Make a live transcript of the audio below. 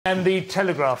And the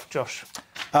Telegraph, Josh.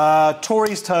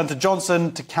 Tories turn to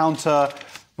Johnson to counter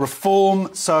reform.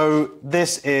 So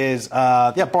this is,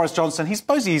 Boris Johnson.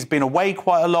 He's been away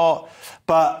quite a lot,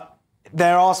 but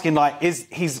they're asking, like,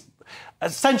 he's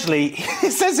essentially,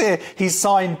 it says here, he's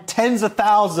signed tens of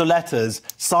thousands of letters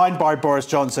signed by Boris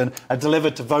Johnson and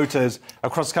delivered to voters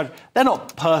across the country. They're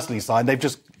not personally signed. They've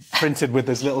just printed with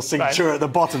this little signature at the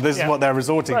bottom. This is what they're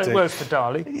resorting to. It works for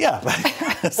Dali. Yeah.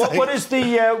 What is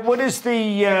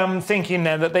the thinking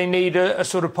there, that they need a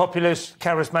sort of populist,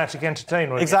 charismatic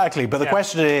entertainer? Exactly, but the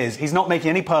question is, he's not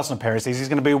making any personal appearances. He's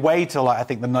going to be away till, I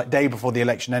think, the day before the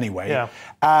election anyway. Yeah.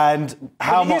 And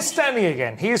how much... He is standing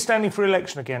again. He is standing for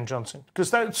election again, Johnson, because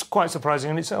that's quite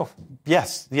surprising in itself.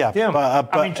 Yes, yeah.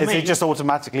 But I mean, is he just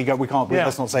automatically go, we can't,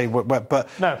 let's not say...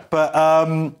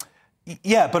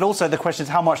 Yeah, but also the question is,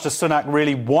 how much does Sunak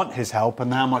really want his help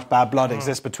and how much bad blood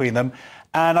exists between them?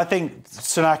 And I think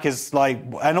Sunak is like...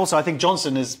 And also I think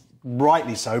Johnson is,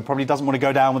 rightly so, probably doesn't want to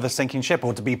go down with a sinking ship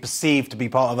or to be perceived to be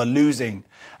part of a losing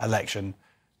election.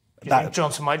 You think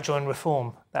Johnson might join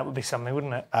Reform? That would be something,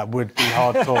 wouldn't it? That would be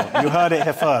hardcore. You heard it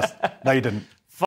here first. No, you didn't.